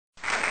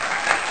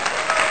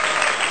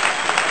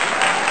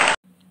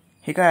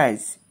Hey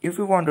guys, if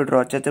you want to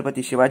draw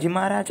Chhatrapati Shivaji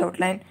Maharaj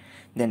outline,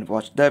 then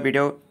watch the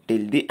video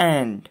till the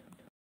end.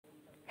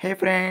 Hey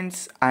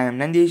friends, I am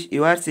Nandeesh.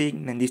 You are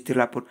seeing Nandeesh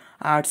Tirlapur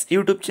Arts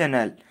YouTube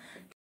channel.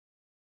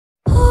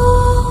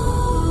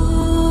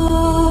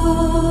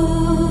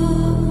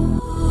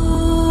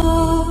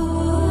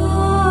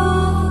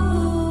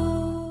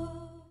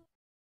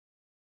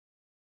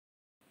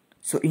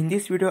 So in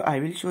this video, I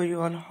will show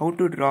you all how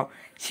to draw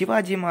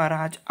Shivaji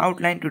Maharaj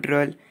outline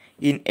tutorial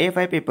in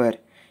A5 paper.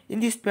 In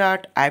this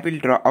part, I will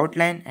draw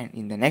outline, and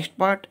in the next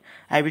part,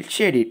 I will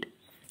shade it.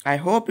 I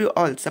hope you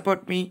all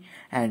support me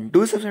and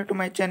do subscribe to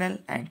my channel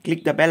and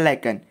click the bell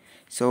icon.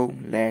 So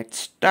let's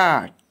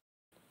start.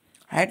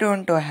 I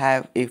don't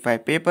have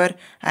A5 paper.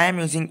 I am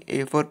using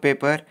A4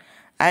 paper.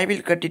 I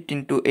will cut it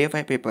into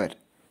A5 paper.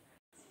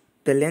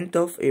 The length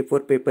of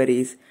A4 paper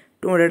is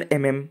 200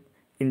 mm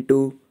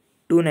into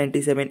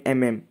 297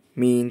 mm,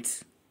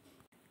 means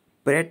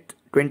breadth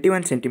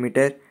 21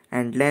 cm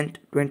and length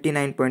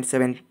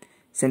 29.7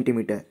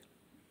 cm.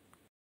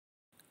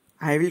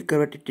 I will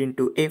convert it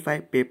into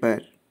A5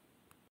 paper.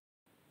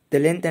 The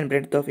length and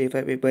breadth of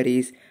A5 paper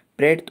is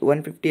breadth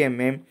 150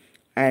 mm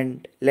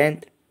and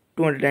length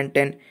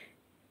 210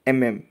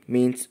 mm,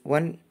 means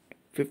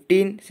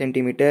 115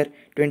 cm,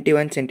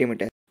 21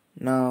 cm.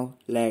 Now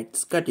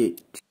let's cut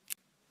it.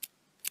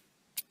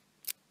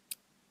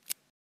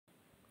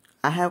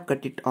 I have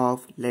cut it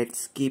off.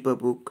 Let's keep a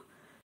book,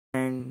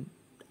 and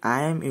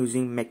I am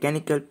using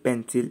mechanical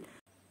pencil.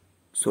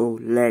 So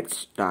let's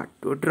start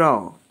to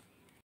draw.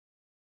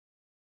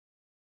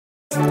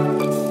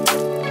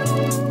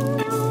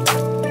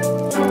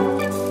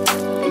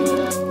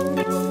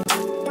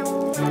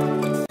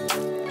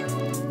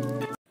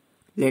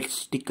 Let's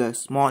stick a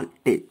small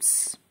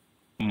tips.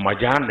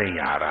 मजा नहीं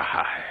आ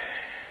रहा है.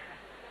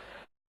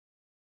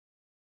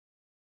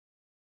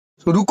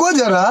 रुको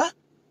जरा,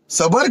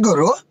 सब्र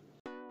करो.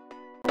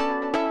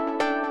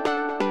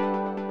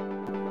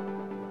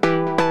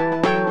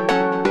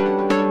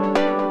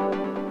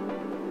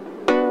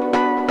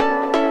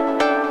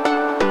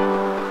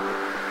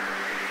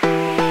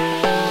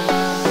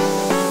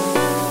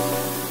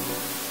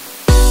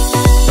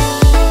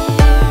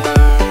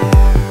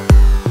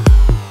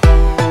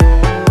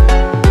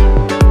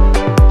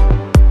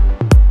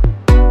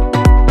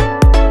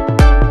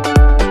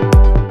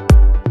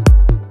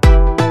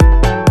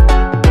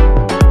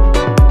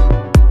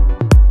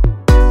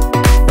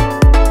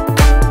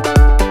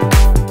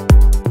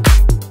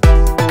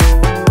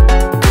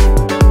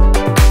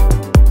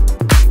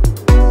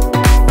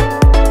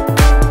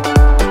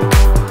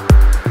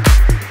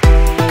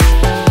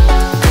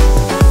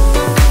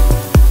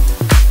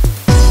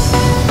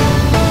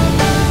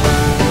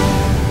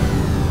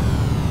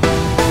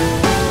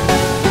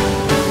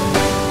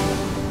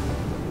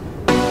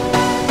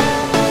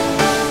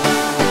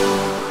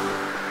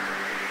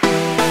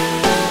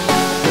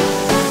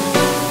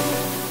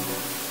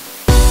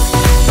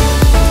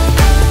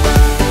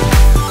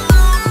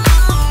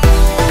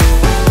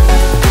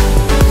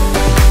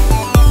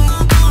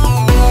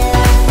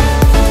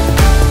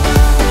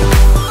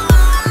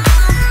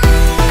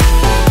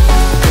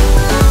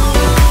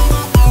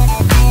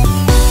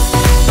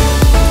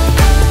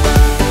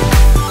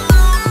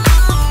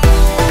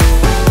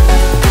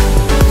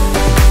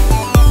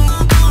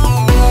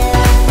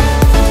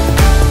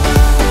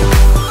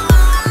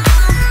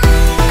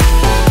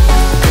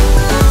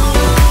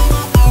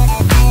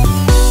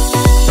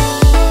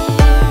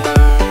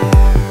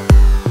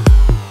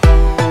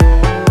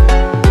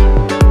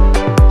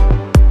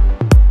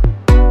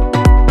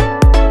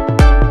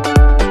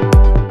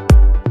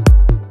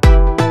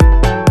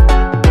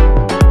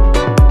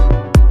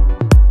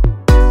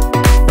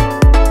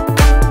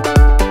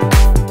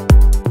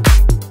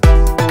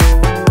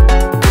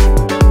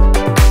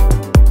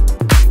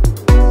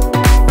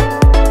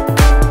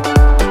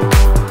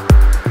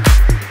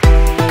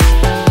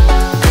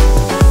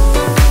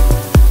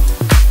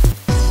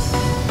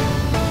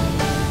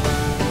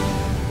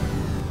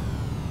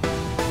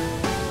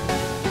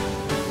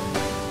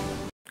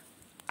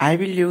 I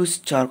will use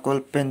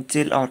charcoal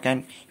pencil, or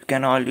you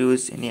can all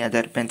use any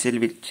other pencil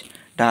with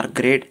dark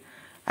grade.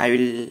 I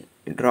will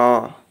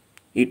draw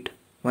it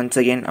once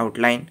again,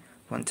 outline.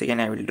 Once again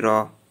I will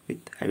draw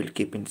with, I will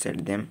keep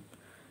inside them.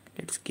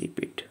 Let's keep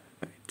it.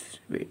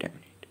 Wait a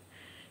minute.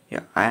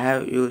 Yeah, I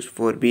have used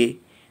 4B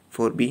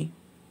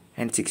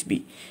and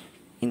 6B.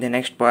 In the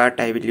next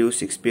part I will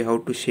use 6B, how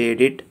to shade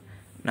it.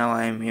 Now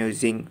I am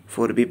using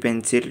 4B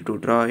pencil to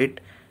draw it.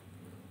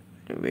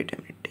 Wait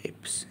a minute,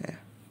 tapes. Yeah.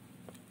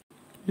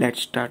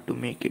 Let's start to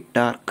make it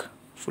dark,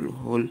 full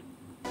hole.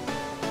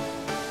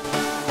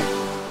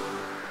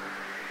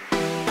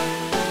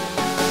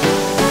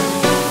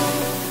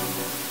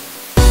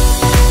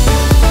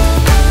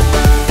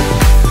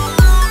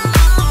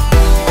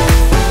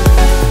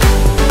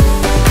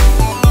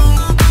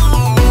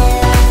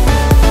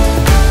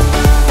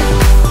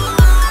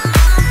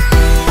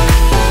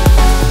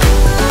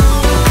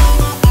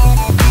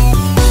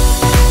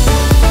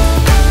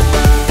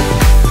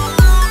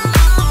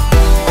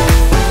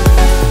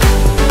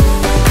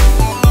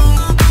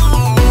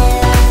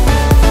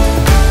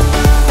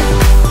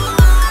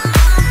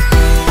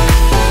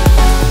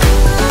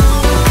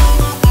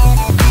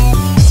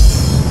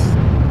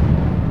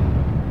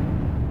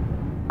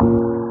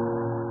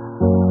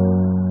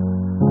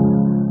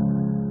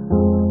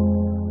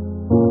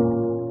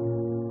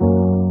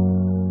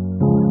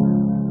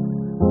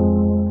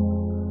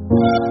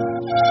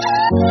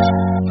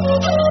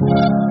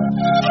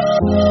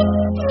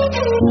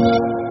 I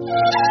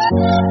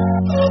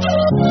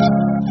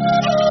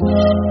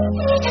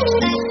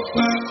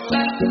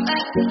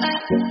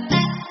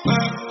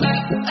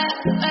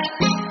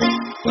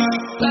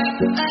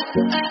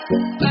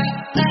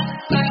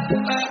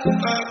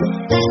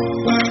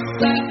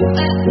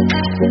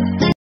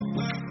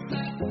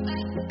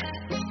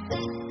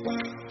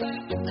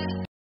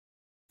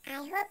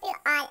hope you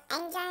all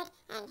enjoyed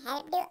and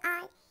helped you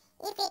all.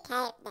 If it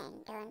helped, then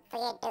don't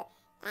forget to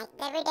like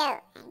the video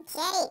and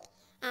share it.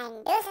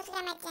 And do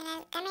subscribe my channel,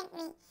 comment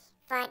me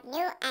for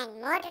new and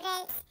more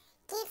tutorials.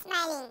 Keep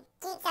smiling,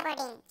 keep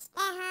supporting.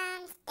 Stay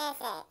home, stay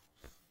safe.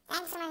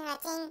 Thanks so much for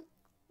watching.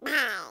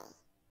 Bye.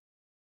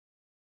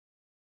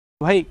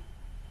 भाई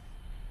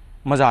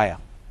मजा आया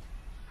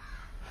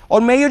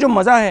और मैं ये जो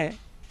मजा है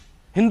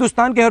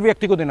हिंदुस्तान के हर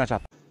व्यक्ति को देना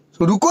चाहता हूं।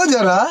 तो रुको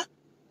जरा,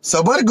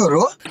 सबर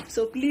करो।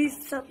 So please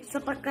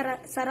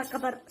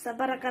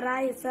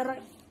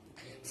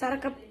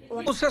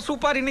उससे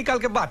सुपारी निकाल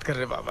के बात कर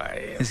रहे बाबा।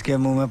 इसके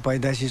मुंह में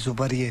पैदाशी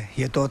सुपारी है,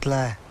 ये तोतला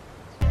है।